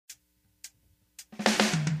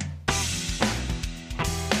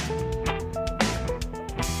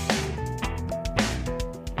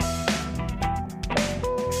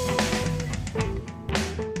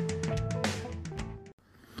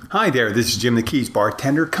Hi there, this is Jim the Keys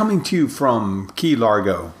bartender coming to you from Key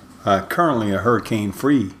Largo, currently a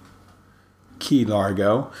hurricane-free Key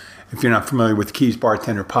Largo. If you're not familiar with the Keys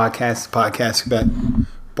Bartender podcast, the podcast about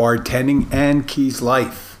bartending and Keys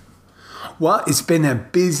life. Well, it's been a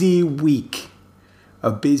busy week,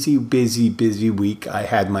 a busy week. I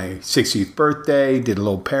had my 60th birthday, did a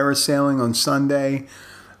little parasailing on Sunday.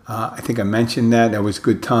 I think I mentioned that. That was a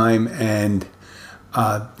good time. And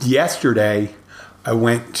yesterday, I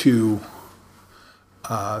went to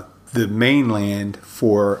the mainland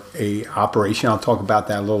for a operation. I'll talk about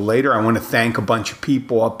that a little later. I want to thank a bunch of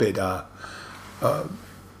people up at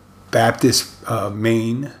Baptist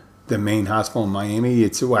Maine, the main hospital in Miami.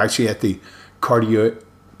 It's actually at the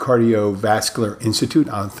Cardiovascular Institute.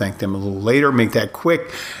 I'll thank them a little later, make that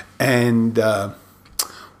quick. And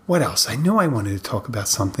what else? I know I wanted to talk about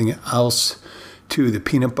something else too. The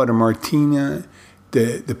peanut butter martini.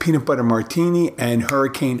 The peanut butter martini and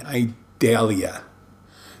Hurricane Idalia.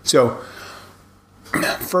 So,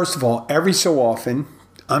 first of all, every so often,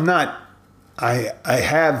 I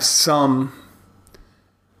have some,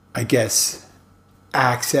 I guess,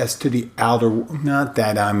 access to the outer, not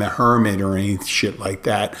that I'm a hermit or any shit like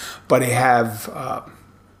that, but I have,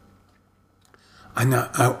 I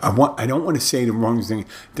don't want to say the wrong thing.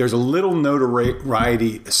 There's a little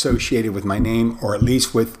notoriety associated with my name, or at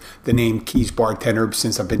least with the name Keys Bartender,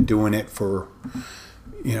 since I've been doing it for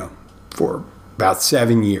about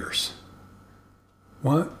 7 years.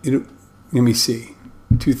 What? Let me see.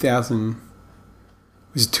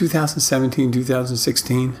 2017,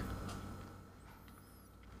 2016?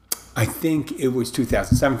 I think it was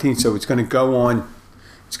 2017, so it's going to go on.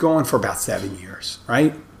 It's going for about 7 years,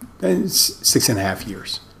 right? It's 6.5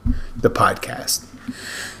 years, the podcast.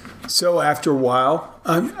 So after a while,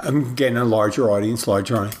 I'm getting a larger audience,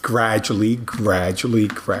 gradually.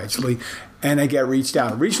 And I get reached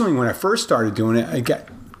out. Originally, when I first started doing it,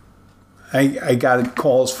 I got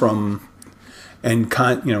calls from and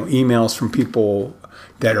emails from people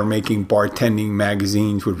that are making bartending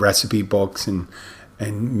magazines with recipe books, and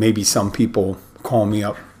maybe some people call me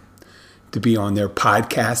up to be on their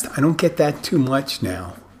podcast. I don't get that too much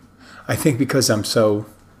now. I think because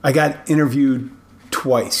I got interviewed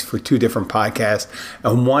twice for 2 different podcasts,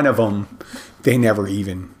 and one of them,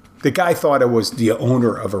 the guy thought I was the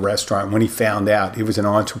owner of a restaurant. When he found out, it was an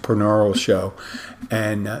entrepreneurial show,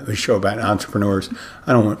 and a show about entrepreneurs.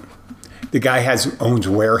 The guy owns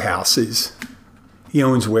warehouses. He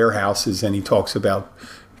owns warehouses, and he talks about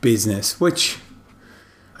business, which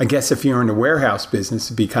I guess if you're in the warehouse business,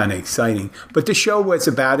 it'd be kind of exciting. But the show was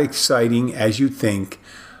about exciting as you think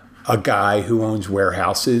a guy who owns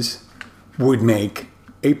warehouses would make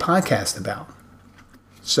a podcast about.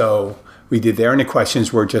 So we did there, and the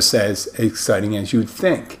questions were just as exciting as you'd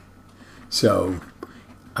think. So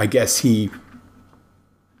I guess we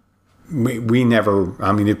never,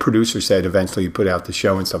 the producer said eventually he put out the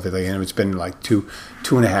show and stuff like that, and it's been like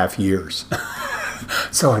 2.5 years.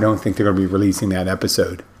 So I don't think they're going to be releasing that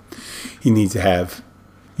episode. He needs to have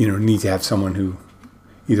someone who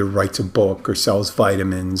either writes a book or sells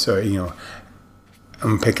vitamins, or, I'm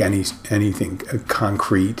going to pick anything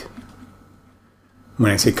concrete.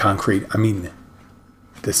 When I say concrete, I mean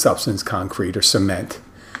the substance concrete or cement.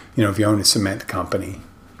 If you own a cement company,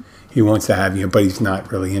 he wants to have you, but he's not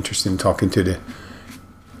really interested in talking to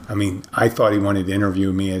I thought he wanted to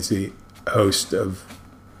interview me as the host of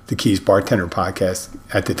the Keys Bartender podcast.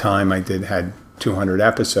 At the time, I had 200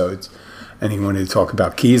 episodes, and he wanted to talk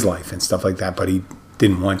about Keys life and stuff like that, but he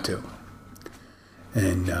didn't want to.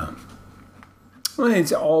 And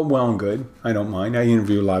it's all well and good. I don't mind. I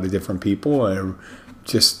interview a lot of different people,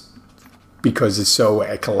 just because it's so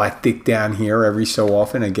eclectic down here. Every so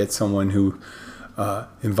often, I get someone who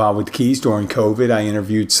involved with Keys during COVID. I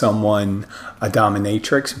interviewed someone, a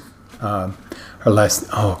dominatrix. Her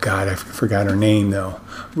last, I forgot her name though.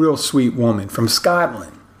 Real sweet woman from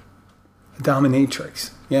Scotland. A dominatrix.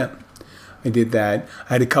 Yeah. I did that.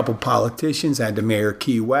 I had a couple politicians. I had the mayor of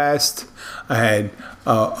Key West. I had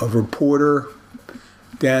a reporter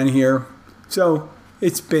down here. So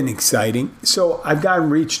it's been exciting. So I've gotten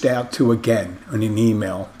reached out to again on an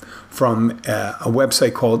email from a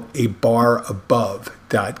website called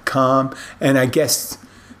abarabove.com. And I guess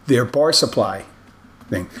their bar supply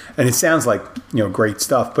thing. And it sounds like, great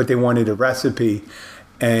stuff, but they wanted a recipe.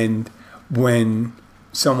 And when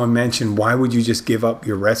someone mentioned, why would you just give up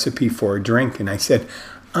your recipe for a drink? And I said,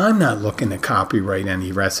 I'm not looking to copyright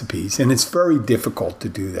any recipes. And it's very difficult to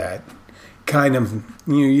do that. Kind of,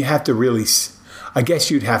 you have to really, I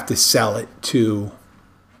guess you'd have to sell it to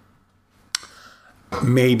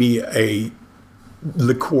maybe a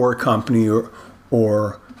liqueur company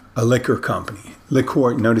or a liquor company.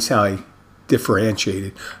 Liqueur, notice how I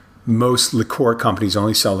differentiated. Most liqueur companies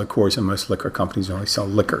only sell liqueurs, and most liquor companies only sell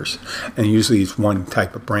liquors. And usually it's one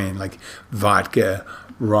type of brand, like vodka,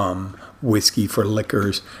 rum, whiskey for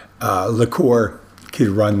liquors. Liqueur could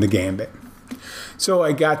run the gambit. So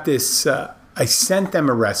I got this, I sent them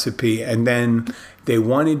a recipe, and then they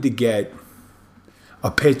wanted to get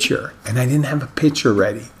a picture, and I didn't have a picture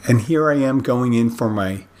ready. And here I am going in for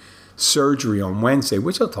my surgery on Wednesday,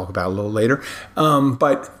 which I'll talk about a little later.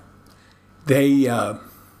 But they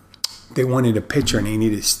wanted a picture, and they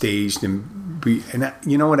needed it staged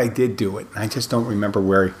you know what? I did do it. I just don't remember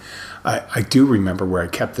where. I do remember where I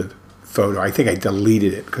kept the photo. I think I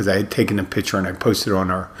deleted it because I had taken a picture and I posted it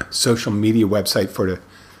on our social media website for the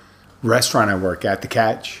restaurant I work at, The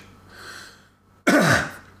Catch.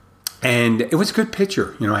 And it was a good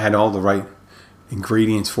picture. You know, I had all the right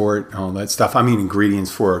ingredients for it and all that stuff. I mean, ingredients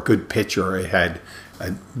for a good picture. It had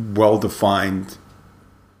a well-defined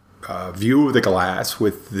view of the glass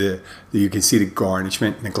with you can see the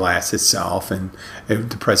garnishment in the glass itself, and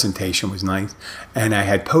the presentation was nice. And I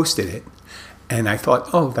had posted it, and I thought,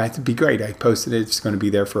 oh, that'd be great. I posted it. It's going to be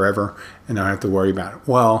there forever, and I don't have to worry about it.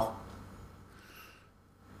 Well,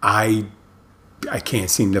 I can't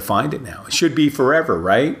seem to find it now. It should be forever,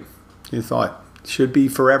 right? You thought it should be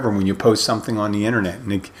forever when you post something on the internet.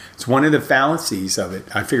 And it's one of the fallacies of it.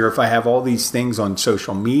 I figure if I have all these things on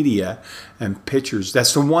social media and pictures,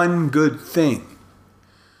 that's the one good thing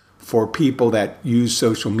for people that use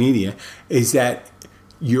social media, is that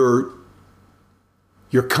your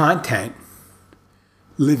content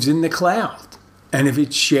lives in the cloud. And if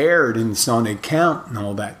it's shared and it's on an account and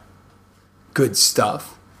all that good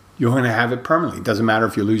stuff, you're going to have it permanently. It doesn't matter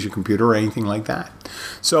if you lose your computer or anything like that.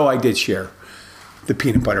 So I did share the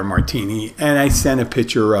peanut butter martini, and I sent a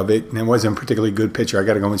picture of it, and it wasn't a particularly good picture. I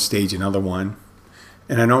got to go and stage another one,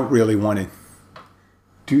 and I don't really want to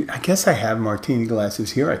do. I guess I have martini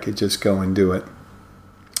glasses here. I could just go and do it.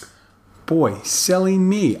 Boy, silly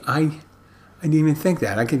me. I didn't even think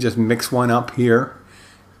that. I could just mix one up here,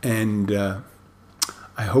 and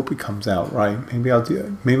I hope it comes out right. Maybe I'll do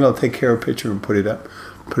it. Maybe I'll take care of a picture and put it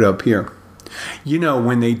up here. You know,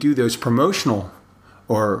 when they do those promotional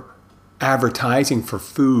or advertising for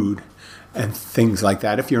food and things like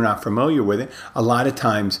that, if you're not familiar with it, a lot of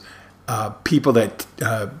times people that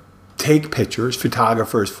take pictures,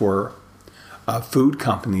 photographers for food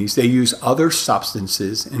companies, they use other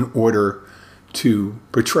substances in order to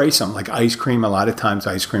portray something. Like ice cream, a lot of times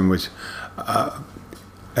ice cream was,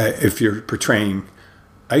 if you're portraying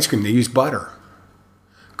ice cream, they use butter,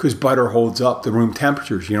 because butter holds up the room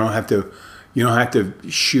temperatures. You don't have to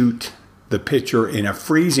shoot the picture in a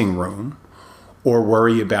freezing room or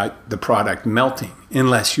worry about the product melting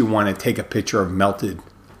unless you want to take a picture of melted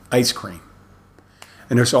ice cream.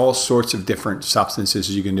 And there's all sorts of different substances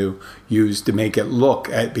you can use to make it look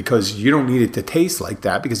at, because you don't need it to taste like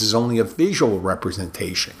that, because it's only a visual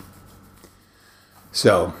representation.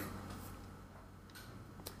 So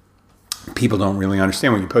people don't really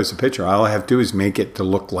understand when you post a picture. All I have to do is make it to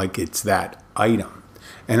look like it's that item.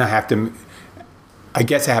 And I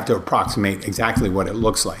guess I have to approximate exactly what it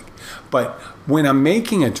looks like. But when I'm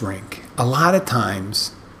making a drink, a lot of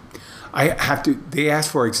times they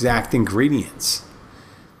ask for exact ingredients.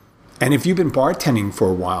 And if you've been bartending for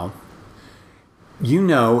a while, you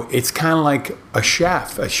know it's kind of like a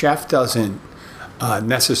chef. A chef doesn't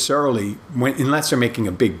necessarily, unless they're making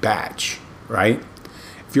a big batch, right?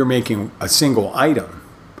 If you're making a single item,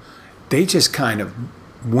 they just kind of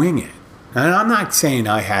wing it. And I'm not saying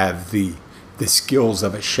I have the skills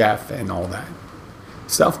of a chef and all that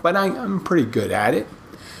stuff, but I'm pretty good at it.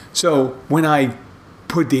 So when I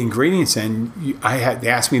put the ingredients in, they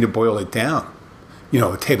asked me to boil it down. You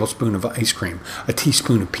know, a tablespoon of ice cream, a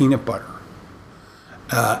teaspoon of peanut butter,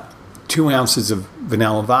 2 ounces of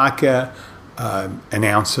vanilla vodka, an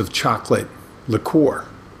ounce of chocolate liqueur.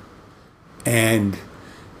 And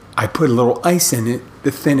I put a little ice in it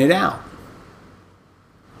to thin it out.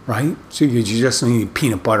 Right? So you just need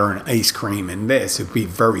peanut butter and ice cream, and this would be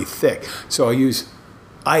very thick. So I use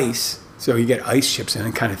ice, so you get ice chips, and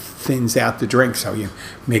it kind of thins out the drink, so you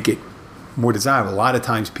make it more desirable. A lot of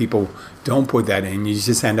times people don't put that in. You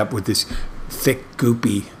just end up with this thick,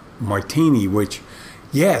 goopy martini, which,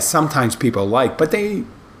 yeah, sometimes people like, but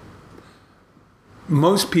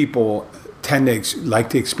most people tend to like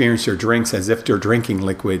to experience their drinks as if they're drinking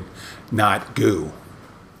liquid, not goo.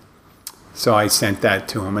 So I sent that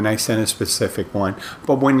to him, and I sent a specific one.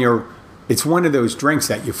 But it's one of those drinks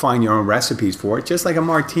that you find your own recipes for. It's just like a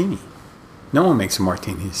martini. No one makes a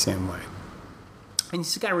martini the same way. And you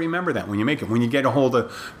just got to remember that when you make it. When you get a hold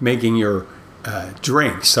of making your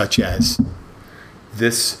drinks, such as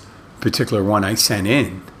this particular one I sent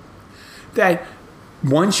in, that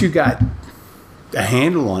once you got a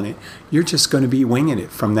handle on it, you're just going to be winging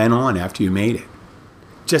it from then on after you made it.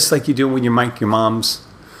 Just like you do when you make your mom's,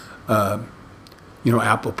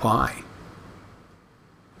 apple pie.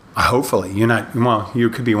 Hopefully, you're not, well, you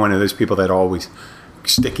could be one of those people that are always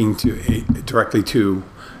sticking directly to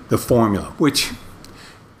the formula, which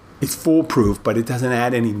is foolproof, but it doesn't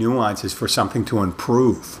add any nuances for something to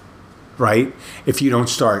improve, right? If you don't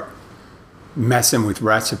start messing with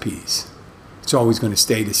recipes, it's always going to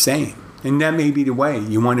stay the same. And that may be the way.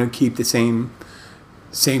 You want to keep the same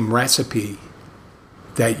recipe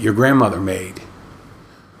that your grandmother made.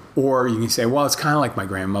 Or you can say, well, it's kind of like my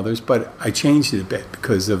grandmother's, but I changed it a bit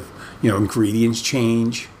because of, ingredients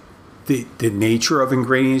change. The nature of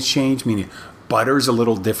ingredients change, meaning butter's a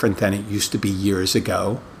little different than it used to be years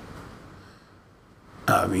ago.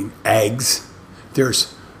 Eggs.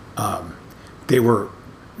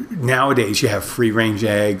 Nowadays you have free-range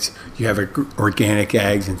eggs, you have organic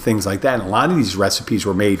eggs and things like that. And a lot of these recipes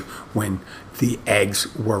were made when the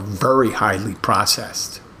eggs were very highly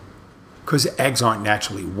processed. Because eggs aren't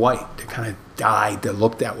naturally white. They're kind of dyed to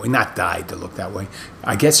look that way. Not dyed to look that way.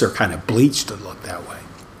 I guess they're kind of bleached to look that way.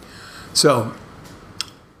 So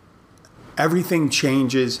everything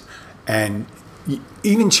changes, and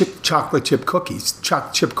even chocolate chip cookies.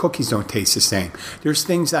 Chocolate chip cookies don't taste the same. There's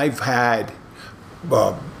things I've had,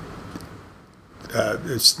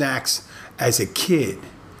 snacks as a kid,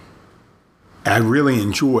 I really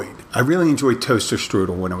enjoyed toaster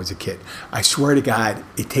strudel when I was a kid. I swear to God,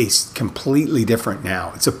 it tastes completely different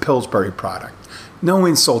now. It's a Pillsbury product. No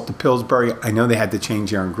insult to Pillsbury. I know they had to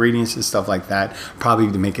change their ingredients and stuff like that,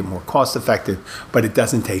 probably to make it more cost effective, but it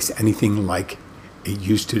doesn't taste anything like it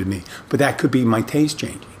used to me. But that could be my taste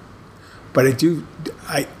changing. But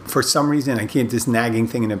for some reason, I can't, this nagging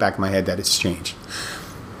thing in the back of my head that it's changed.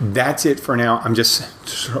 That's it for now. I'm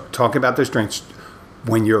just talking about those drinks.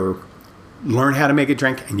 When you're learn how to make a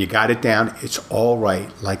drink and you got it down, it's all right,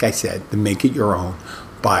 like I said, to make it your own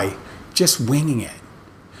by just winging it.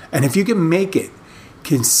 And if you can make it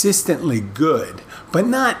consistently good, but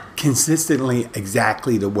not consistently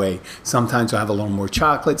exactly the way, sometimes I have a little more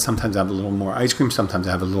chocolate, sometimes I have a little more ice cream, sometimes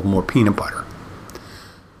I have a little more peanut butter,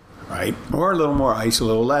 right? Or a little more ice, a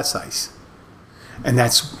little less ice. And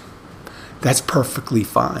that's perfectly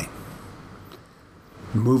fine.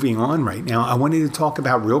 Moving on right now, I wanted to talk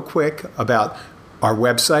about real quick about our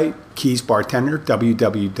website, Keys Bartender,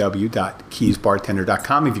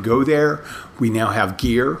 www.keysbartender.com. If you go there, we now have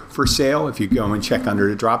gear for sale. If you go and check under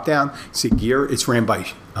the drop down, see gear. It's ran by,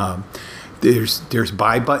 there's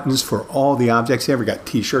buy buttons for all the objects there. We got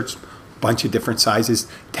t-shirts, bunch of different sizes,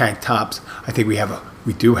 tank tops. I think we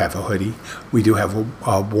do have a hoodie. We do have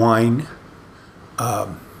a wine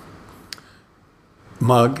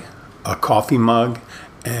mug, a coffee mug,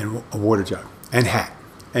 and a water jug, and hat,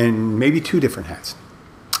 and maybe 2 different hats.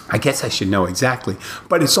 I guess I should know exactly,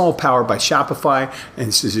 but it's all powered by Shopify, and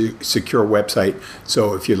this is a secure website.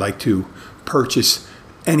 So if you'd like to purchase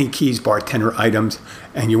any Keys Bartender items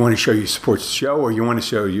and you want to show your support for the show, or you want to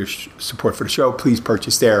show your support for the show, please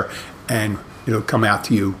purchase there, and it'll come out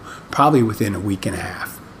to you probably within a week and a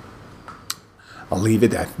half. I'll leave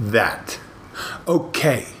it at that.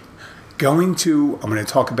 Okay. I'm going to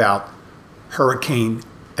talk about Hurricane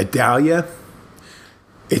Idalia.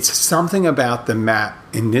 It's something about the map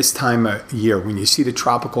in this time of year when you see the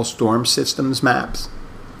tropical storm systems maps,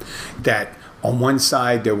 that on one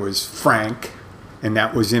side there was Frank, and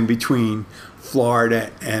that was in between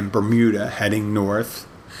Florida and Bermuda heading north.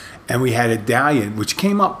 And we had Idalia, which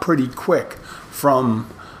came up pretty quick from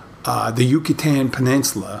the Yucatan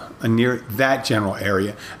Peninsula, near that general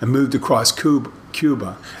area, and moved across Cuba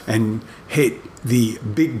and hit the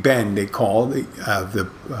Big Bend, they call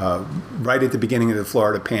right at the beginning of the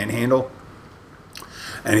Florida Panhandle.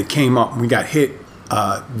 And it came up, we got hit,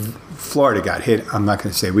 Florida got hit. I'm not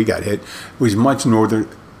going to say we got hit. It was much northern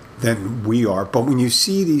than we are. But when you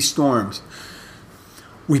see these storms,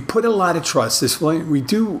 we put a lot of trust, we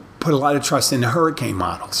do put a lot of trust in the hurricane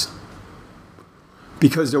models,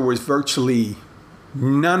 because there was virtually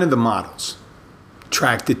none of the models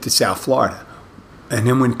tracked it to South Florida. And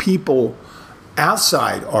then when people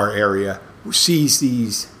outside our area sees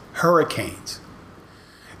these hurricanes,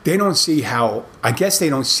 they don't see how, I guess they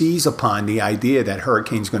don't seize upon the idea that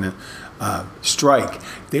hurricane's going to strike.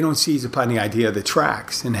 They don't seize upon the idea of the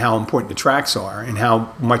tracks and how important the tracks are and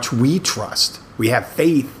how much we trust. We have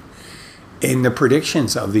faith in the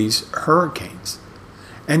predictions of these hurricanes.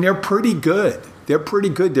 And they're pretty good. They're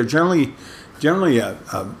generally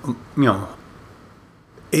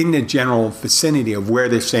in the general vicinity of where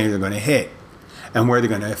they're saying they're going to hit and where they're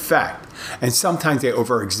going to affect. And sometimes they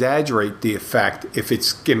over-exaggerate the effect if it's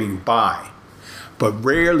skimming by. But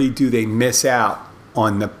rarely do they miss out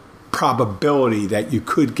on the probability that you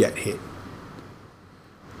could get hit.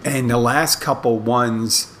 And the last couple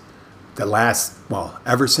ones,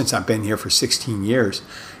 ever since I've been here for 16 years,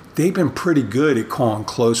 they've been pretty good at calling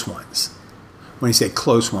close ones. When you say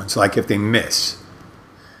close ones, like if they miss.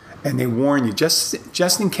 And they warn you, just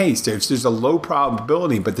in case, there's a low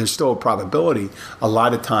probability, but there's still a probability. A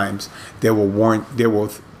lot of times they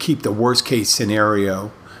will keep the worst case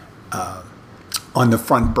scenario on the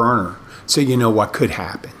front burner so you know what could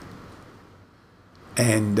happen.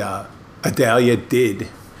 And Idalia did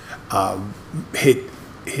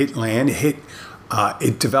hit land.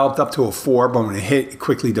 It developed up to a 4, but when it hit, it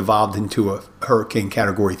quickly devolved into a hurricane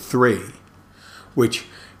category 3, which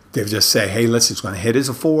they just say, hey, listen, it's going to hit as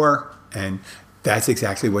a 4. And that's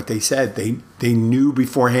exactly what they said. They knew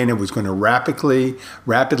beforehand it was going to rapidly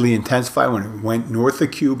intensify when it went north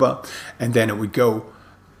of Cuba, and then it would go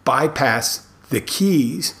bypass the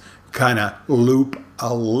Keys, kind of loop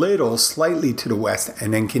a little slightly to the west,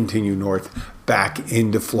 and then continue north back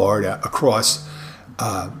into Florida across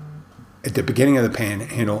at the beginning of the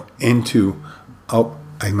Panhandle into, I'm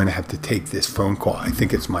going to have to take this phone call. I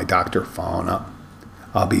think it's my doctor following up.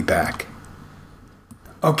 I'll be back.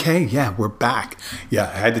 Okay, yeah, we're back.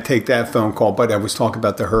 Yeah, I had to take that phone call, but I was talking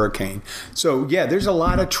about the hurricane. So, yeah, there's a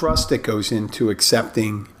lot of trust that goes into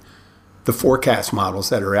accepting the forecast models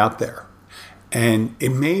that are out there. And it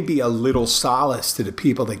may be a little solace to the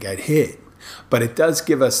people that get hit, but it does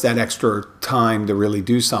give us that extra time to really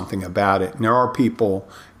do something about it. And there are people,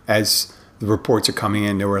 as the reports are coming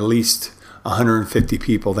in, there were at least 150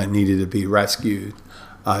 people that needed to be rescued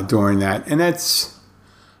during that. And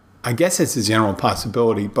I guess it's a general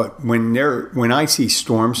possibility, but when I see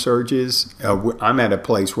storm surges, I'm at a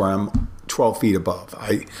place where I'm 12 feet above.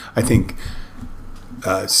 I think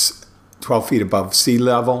 12 feet above sea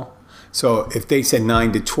level. So if they said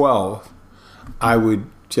 9 to 12, I would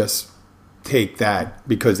just take that,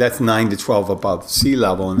 because that's 9 to 12 above sea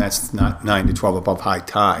level, and that's not 9 to 12 above high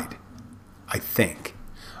tide, I think.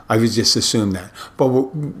 I would just assume that. But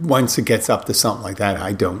once it gets up to something like that,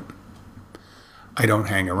 I don't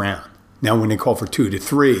hang around. Now, when they call for 2 to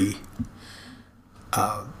 3,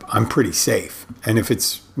 I'm pretty safe. And if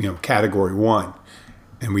it's, category 1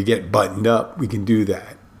 and we get buttoned up, we can do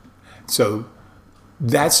that. So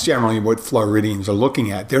that's generally what Floridians are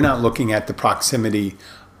looking at. They're not looking at the proximity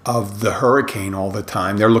of the hurricane all the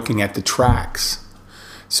time. They're looking at the tracks.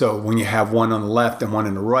 So when you have one on the left and one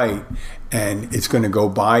on the right, and it's going to go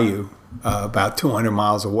by you about 200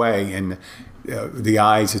 miles away, and the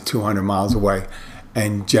eyes are 200 miles away,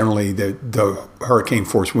 and generally the hurricane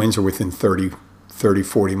force winds are within 30,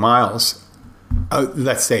 40 miles,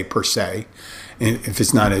 let's say, per se. And if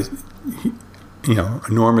it's not a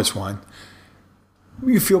enormous one,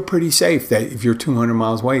 you feel pretty safe that if you're 200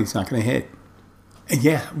 miles away, it's not going to hit. And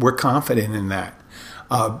yeah, we're confident in that.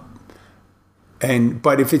 But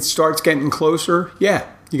if it starts getting closer, yeah,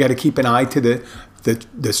 you got to keep an eye to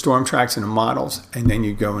the storm tracks and the models, and then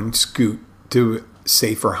you go and scoot to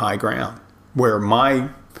safer high ground. Where my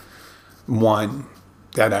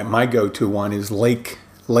go-to one is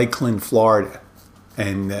Lakeland, Florida,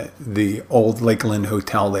 and the old Lakeland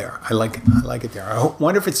Hotel there. I like it there. I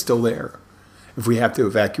wonder if it's still there, if we have to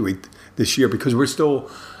evacuate this year, because we're still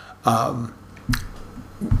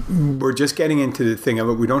we're just getting into the thing of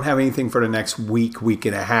it. We don't have anything for the next week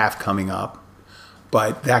and a half coming up,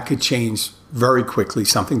 but that could change very quickly.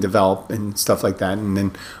 Something develop and stuff like that, and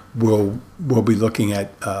then we'll be looking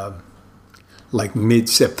at like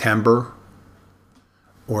mid-September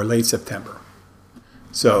or late September.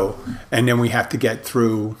 So, and then we have to get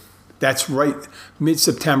through. That's right.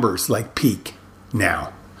 Mid-September is like peak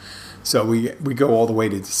now. So we go all the way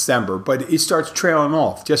to December, but it starts trailing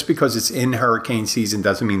off. Just because it's in hurricane season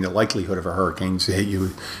doesn't mean the likelihood of a hurricane to hit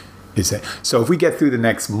you is that. So if we get through the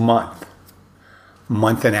next month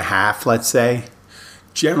and a half, let's say,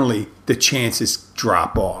 generally the chances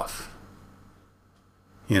drop off.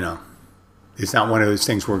 It's not one of those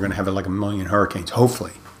things where we're going to have like a million hurricanes.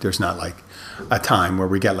 Hopefully there's not like a time where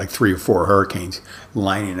we get like 3 or 4 hurricanes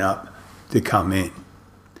lining up to come in.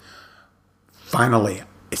 Finally,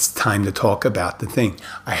 it's time to talk about the thing.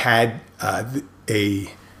 I had I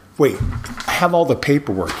have all the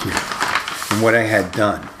paperwork here and what I had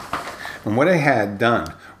done. And what I had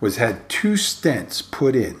done was had 2 stents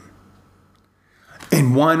put in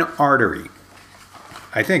one artery.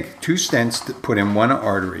 I think 2 stents put in one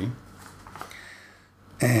artery.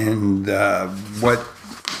 And what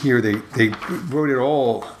here they wrote it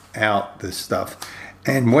all out, this stuff.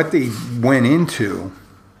 And what they went into,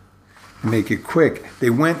 make it quick, they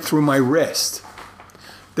went through my wrist.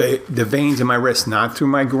 The veins in my wrist, not through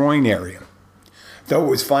my groin area. Though it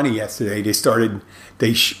was funny yesterday, they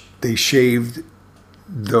shaved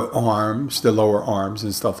the arms, the lower arms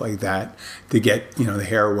and stuff like that to get, the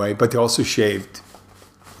hair away. But they also shaved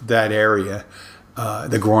that area,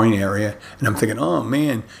 the groin area. And I'm thinking, oh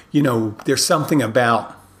man, there's something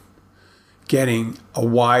about getting a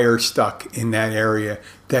wire stuck in that area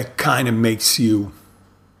that kind of makes you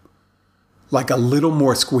like a little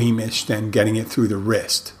more squeamish than getting it through the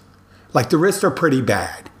wrist. Like the wrists are pretty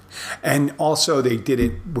bad. And also they did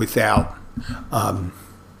it without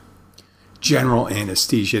general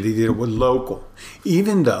anesthesia. They did it with local.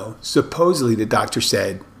 Even though supposedly the doctor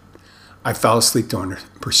said I fell asleep during the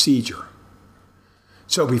procedure.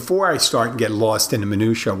 So before I start and get lost in the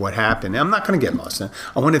minutia of what happened, I'm not going to get lost in it.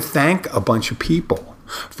 I want to thank a bunch of people.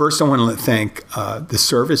 First, I want to thank the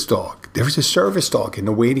service dog. There was a service dog in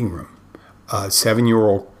the waiting room, a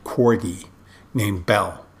 7-year-old corgi named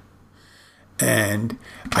Belle. And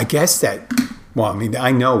I guess I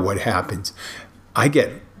know what happens. I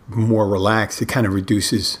get more relaxed. It kind of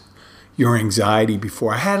reduces your anxiety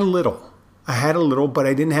before. I had a little, but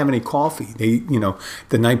I didn't have any coffee.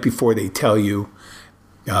 The night before they tell you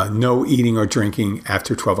no eating or drinking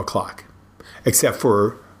after 12 o'clock, except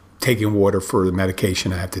for taking water for the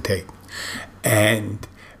medication I have to take. And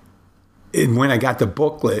when I got the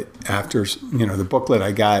booklet the booklet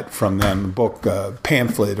I got from them, book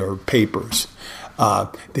pamphlet or papers,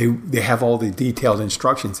 they have all the detailed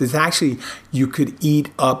instructions. It's actually, you could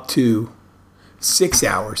eat up to 6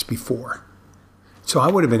 hours before. So I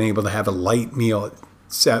would have been able to have a light meal at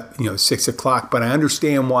 6 o'clock, but I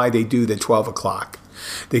understand why they do the 12 o'clock.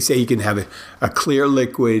 They say you can have a clear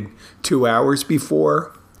liquid 2 hours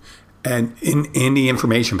before, and in the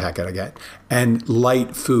information packet I get, and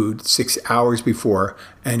light food 6 hours before,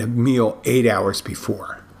 and a meal 8 hours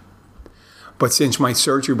before. But since my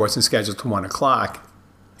surgery wasn't scheduled to 1 o'clock,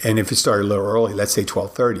 and if it started a little early, let's say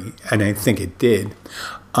 12:30, and I think it did,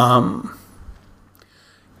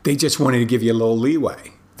 they just wanted to give you a little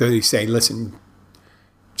leeway. They say, listen,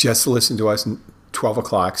 just listen to us 12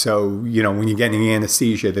 o'clock. So, when you get any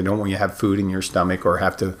anesthesia, they don't want you to have food in your stomach or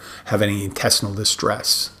have to have any intestinal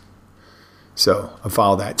distress. So I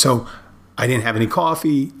follow that. So I didn't have any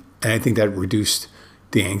coffee, and I think that reduced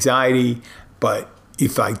the anxiety. But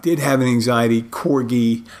if I did have an anxiety, the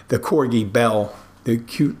Corgi Belle, the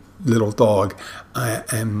cute little dog,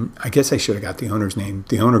 and I guess I should have got the owner's name.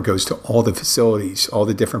 The owner goes to all the facilities, all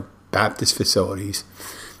the different Baptist facilities.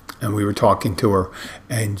 And we were talking to her,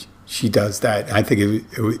 and she does that. I think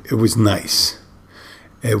it was nice.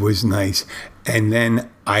 It was nice. And then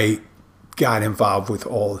I got involved with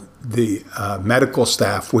all the medical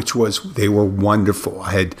staff, they were wonderful.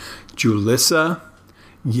 I had Julissa,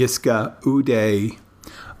 Yiska, Uday,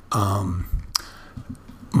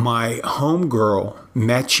 my homegirl,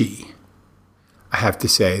 Mechi. I have to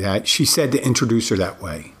say that. She said to introduce her that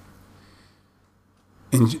way.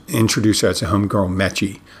 Introduce her as a homegirl,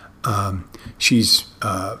 Mechi.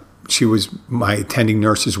 She was my attending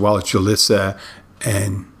nurse as well as Julissa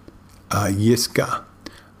and Yiska.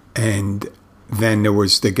 And then there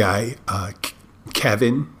was the guy,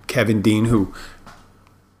 Kevin Dean, who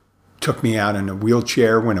took me out in a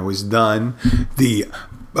wheelchair when it was done. The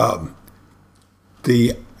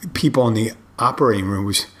people in the operating room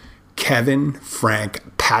was Kevin,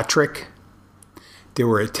 Frank, Patrick. There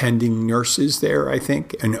were attending nurses there, I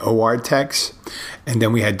think, and OR techs. And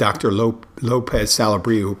then we had Dr. Lopez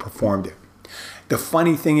Salabria who performed it. The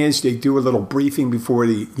funny thing is they do a little briefing before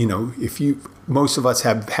most of us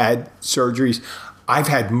have had surgeries. I've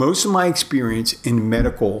had most of my experience in the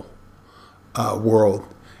medical world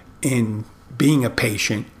in being a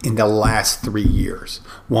patient in the last 3 years.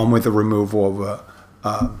 One with the removal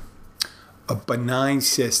of a benign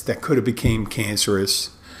cyst that could have became cancerous.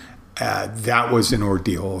 That was an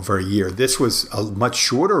ordeal over a year. This was a much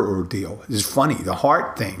shorter ordeal. It's funny, the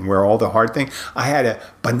heart thing, I had a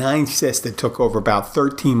benign cyst that took over about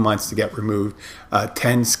 13 months to get removed,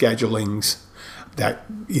 10 schedulings that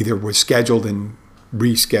either was scheduled and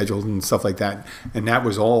rescheduled and stuff like that. And that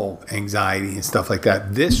was all anxiety and stuff like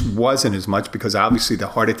that. This wasn't as much because obviously the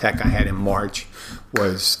heart attack I had in March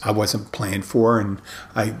I wasn't planned for, and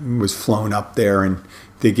I was flown up there and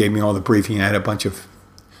they gave me all the briefing. I had a bunch of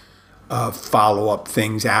follow-up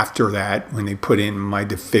things after that when they put in my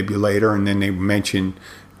defibrillator, and then they mentioned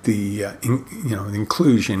the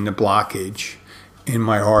inclusion, the blockage in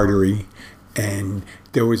my artery, and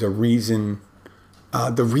there was a reason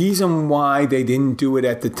The reason why they didn't do it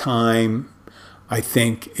at the time, I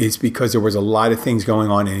think, is because there was a lot of things going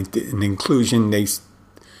on in inclusion.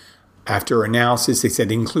 After analysis, they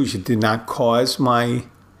said inclusion did not cause my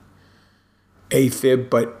AFib,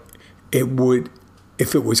 but it would,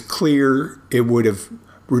 if it was clear, it would have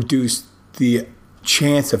reduced the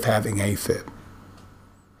chance of having AFib.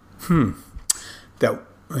 That,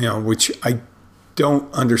 which I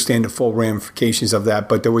don't understand the full ramifications of that,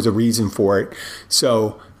 but there was a reason for it.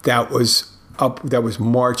 So that was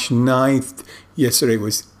March 9th. Yesterday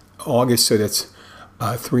was August, so that's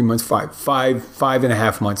 3 months, five and a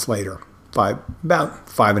half months later. About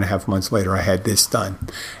 5.5 months later, I had this done.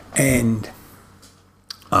 And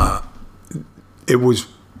it was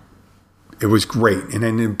great. And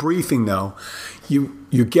in the briefing, though,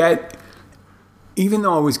 you get, even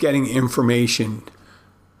though I was getting information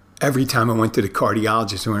every time I went to the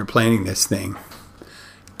cardiologist when we were planning this thing,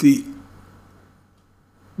 the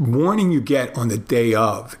warning you get on the day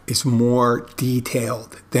of is more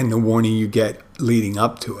detailed than the warning you get leading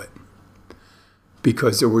up to it.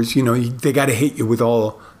 Because there was, they got to hit you with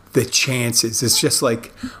all the chances. It's just like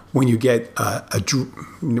when you get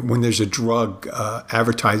when there's a drug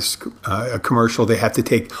advertised, a commercial, they have to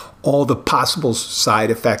take all the possible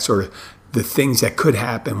side effects or the things that could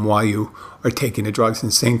happen while you are taking the drugs.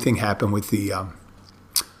 And the same thing happened with the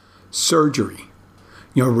surgery.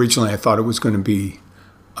 Originally I thought it was going to be,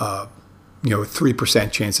 a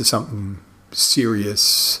 3% chance of something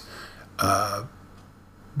serious,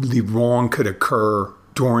 wrong could occur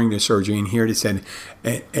during the surgery. And here they said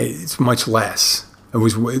it's much less. It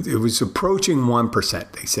was approaching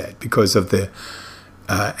 1%, they said, because of the,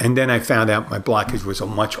 and then I found out my blockage was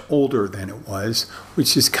much older than it was,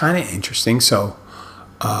 which is kind of interesting. So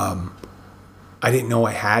I didn't know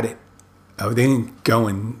I had it. They didn't go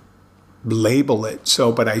and label it.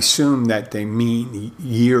 So, but I assume that they mean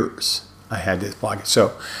years I had this blockage.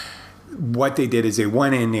 So what they did is they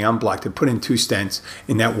went in, they unblocked it, put in 2 stents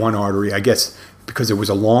in that one artery, I guess because it was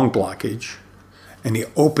a long blockage, and they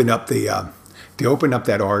opened up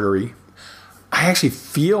that artery. I actually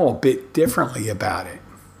feel a bit differently about it.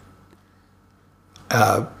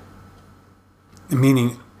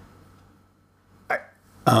 Meaning, I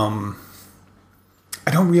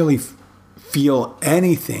don't really feel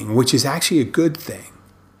anything, which is actually a good thing.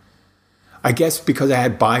 I guess because I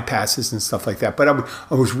had bypasses and stuff like that. But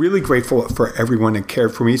I was really grateful for everyone that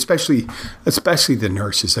cared for me, especially the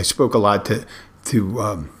nurses. I spoke a lot to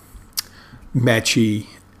Mechi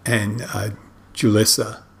and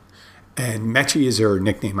Julissa. And Mechi is her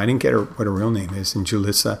nickname. I didn't get her what her real name is. And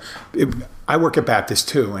Julissa. I work at Baptist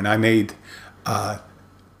too, and I made...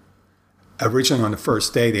 originally on the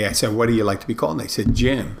first day, I said, what do you like to be called? And they said,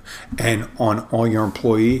 Jim. And on all your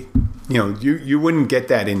employee, you wouldn't get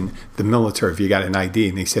that in the military if you got an ID.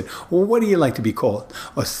 And they said, well, what do you like to be called?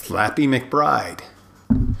 Oh, Slappy McBride.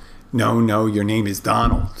 No, your name is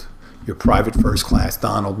Donald. You're Private First Class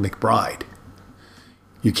Donald McBride.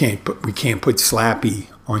 We can't put Slappy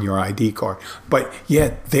on your ID card. But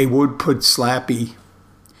yet they would put Slappy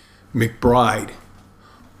McBride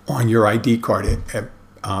on your ID card at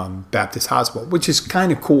Baptist Hospital, which is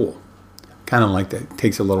kind of cool. Kind of like that. It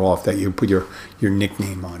takes a little off that you put your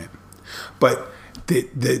nickname on it. But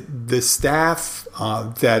the staff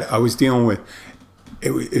that I was dealing with,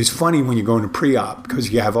 it was funny when you go into pre-op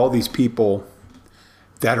because you have all these people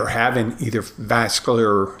that are having either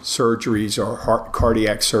vascular surgeries or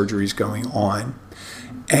cardiac surgeries going on.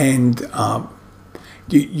 And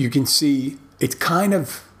you can see it's kind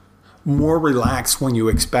of more relaxed when you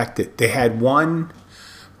expect it. They had one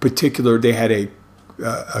particular, they had a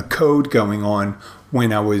code going on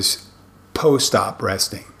when I was post-op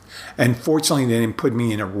resting. And fortunately, they didn't put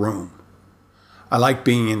me in a room. I like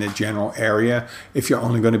being in the general area. If you're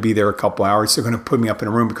only going to be there a couple hours, they're going to put me up in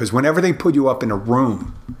a room because whenever they put you up in a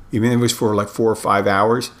room, even if it was for like 4 or 5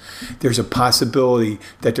 hours, there's a possibility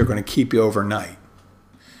that they're going to keep you overnight.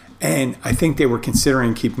 And I think they were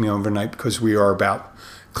considering keeping me overnight because we are about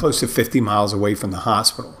close to 50 miles away from the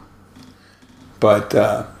hospital. But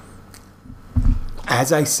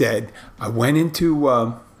as I said, I went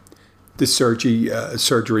into the surgery.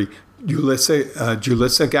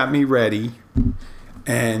 Julissa got me ready,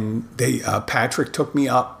 and Patrick took me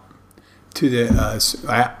up to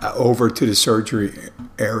the over to the surgery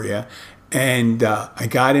area, and I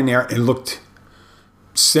got in there and looked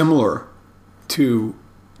similar to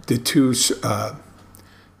the two.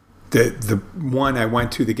 The one I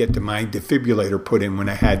went to get my defibrillator put in when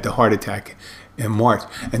I had the heart attack in March,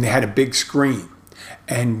 and they had a big screen.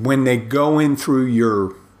 And when they go in through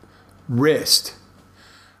your wrist,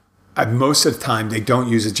 most of the time they don't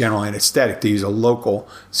use a general anesthetic; they use a local.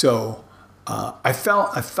 So I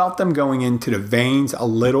felt them going into the veins a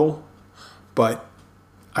little, but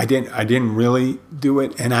I didn't really do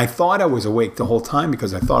it, and I thought I was awake the whole time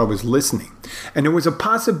because I thought I was listening, and there was a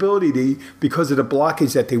possibility because of the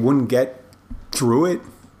blockage that they wouldn't get through it.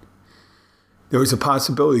 There was a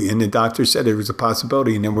possibility, and the doctor said there was a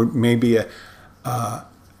possibility, and there would maybe a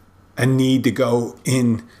need to go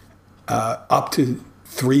in up to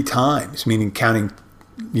 3 times, meaning counting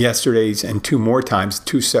yesterday's and 2 more times,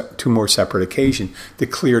 two more separate occasions to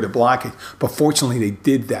clear the blockage. But fortunately, they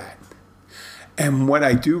did that. And what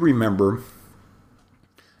I do remember,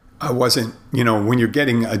 I wasn't, when you're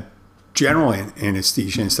getting a general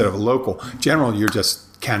anesthesia instead of a local, general, you're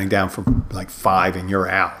just counting down from like 5 and you're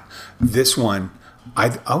out. This one, I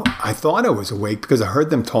thought I was awake because I heard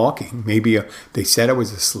them talking. Maybe they said I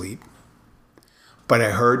was asleep, but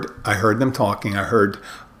I heard them talking. I heard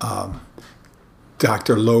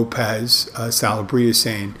Dr. Lopez Salabria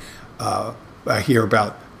saying, I hear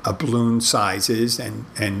about balloon sizes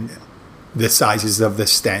and the sizes of the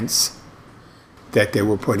stents that they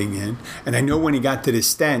were putting in. And I know when he got to the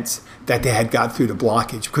stents that they had got through the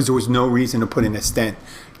blockage because there was no reason to put in a stent.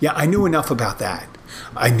 Yeah, I knew enough about that.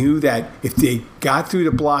 I knew that if they got through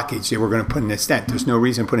the blockage, they were going to put in a stent. There's no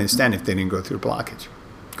reason to put in a stent if they didn't go through the blockage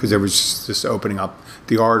because there was just opening up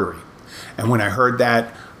the artery. And when I heard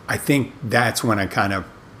that, I think that's when I kind of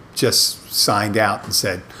just signed out and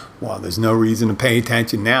said, well, there's no reason to pay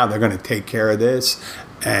attention now. They're going to take care of this.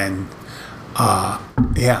 And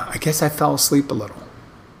I guess I fell asleep a little,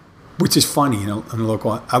 which is funny, in the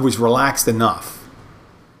local. I was relaxed enough,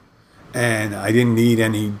 and I didn't need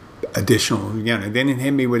any additional. They didn't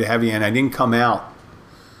hit me with a heavy, and I didn't come out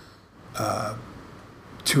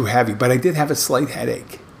too heavy. But I did have a slight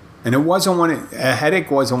headache, and a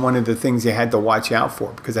headache wasn't one of the things you had to watch out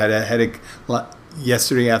for because I had a headache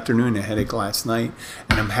yesterday afternoon, a headache last night,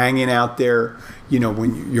 and I'm hanging out there.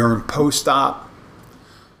 When you're in post-op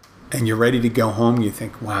and you're ready to go home, you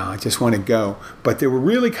think, wow, I just want to go. But they were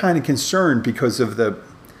really kind of concerned because of the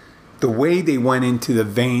way they went into the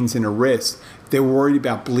veins in the wrist. They were worried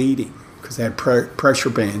about bleeding because they had pressure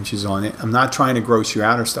bandages on it. I'm not trying to gross you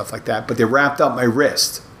out or stuff like that, but they wrapped up my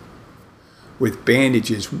wrist with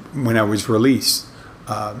bandages when I was released,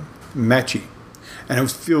 Mechi. And I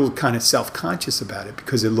feel kind of self-conscious about it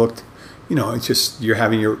because it looked, it's just you're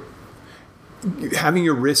having your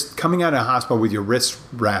wrist, coming out of the hospital with your wrist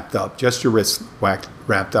wrapped up, just your wrist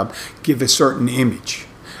wrapped up, give a certain image.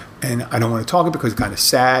 And I don't want to talk about it because it's kind of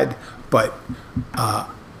sad, but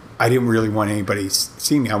I didn't really want anybody to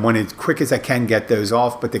see me. I wanted as quick as I can get those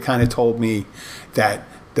off, but they kind of told me that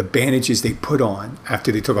the bandages they put on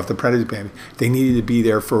after they took off the predator bandage, they needed to be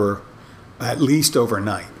there for at least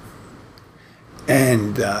overnight.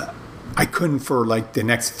 And I couldn't for like the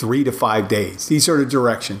next 3 to 5 days. These are the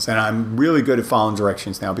directions, and I'm really good at following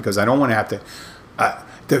directions now because I don't want to have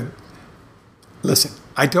to. Listen,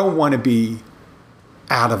 I don't want to be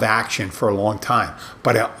out of action for a long time,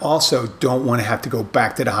 but I also don't want to have to go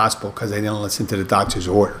back to the hospital because I didn't listen to the doctor's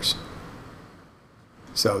orders.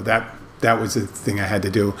 So that was the thing I had to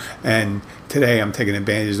do. And today I'm taking the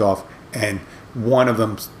bandages off, and one of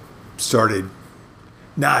them started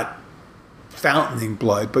not fountaining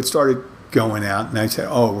blood, but started going out. And I said,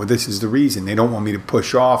 oh, well, this is the reason. They don't want me to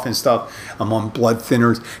push off and stuff. I'm on blood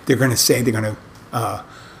thinners. They're going to say the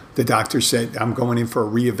doctor said I'm going in for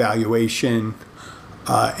a reevaluation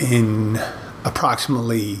in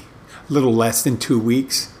approximately a little less than 2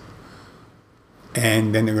 weeks.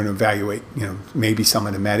 And then they're going to evaluate, maybe some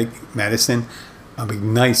of the medicine. It'd be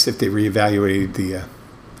nice if they reevaluated the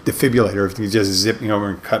defibrillator, if you just zip me over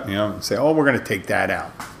and cut me out and say, oh, we're going to take that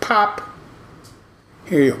out. Pop.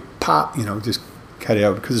 Here you go. Pop. Just cut it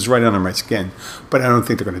out because it's right under my skin. But I don't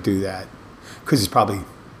think they're going to do that because it's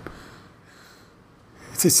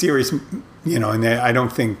a serious, and I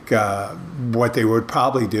don't think what they would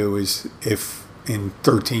probably do is if in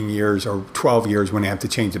 13 years or 12 years when they have to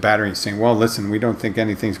change the battery and saying, well, listen, we don't think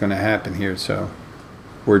anything's going to happen here, so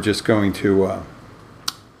we're just going to,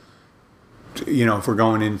 if we're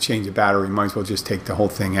going in to change the battery, might as well just take the whole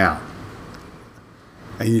thing out.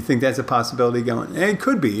 And you think that's a possibility going? It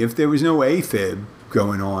could be if there was no AFib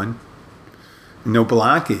going on, no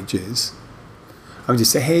blockages. I would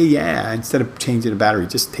just say, hey, yeah, instead of changing the battery,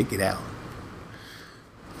 just take it out.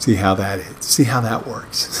 See how that is. See how that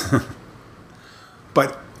works.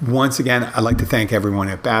 But once again, I'd like to thank everyone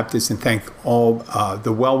at Baptist and thank all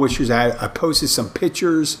the well-wishers. I posted some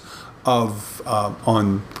pictures of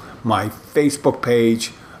on my Facebook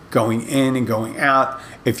page going in and going out.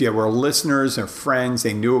 if you were listeners or friends,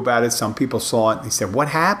 they knew about it. Some people saw it and they said, "What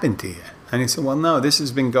happened to you?" And I said, "Well, no, this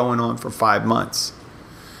has been going on for 5 months.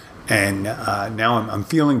 And now I'm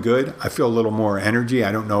feeling good. I feel a little more energy.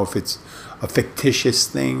 I don't know if it's a fictitious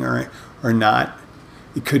thing or not.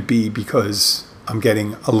 It could be because I'm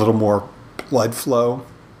getting a little more blood flow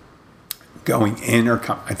going in,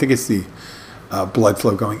 I think it's the blood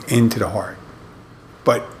flow going into the heart.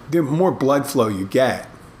 But the more blood flow you get,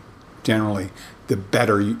 generally, the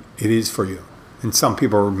better it is for you. And some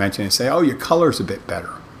people were mentioning and say, "Oh, your color's a bit better."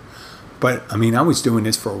 But I mean, I was doing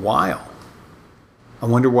this for a while. I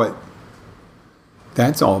wonder what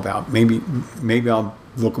that's all about. Maybe I'll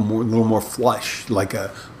look a little more flush, like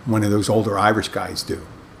one of those older Irish guys do.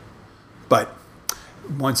 But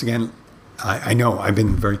once again, I know I've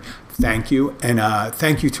been thank you. And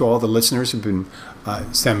thank you to all the listeners who've been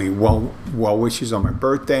sending me well wishes on my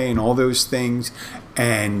birthday and all those things.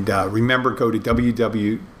 And remember, go to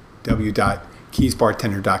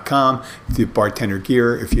www.keysbartender.com, the bartender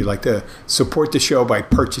gear, if you'd like to support the show by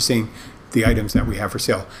purchasing the items that we have for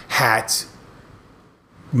sale. Hats,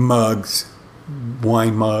 mugs,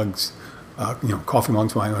 wine mugs, coffee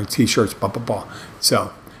mugs, wine mugs, T-shirts, blah, blah, blah.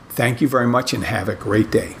 So thank you very much and have a great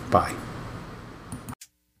day. Bye.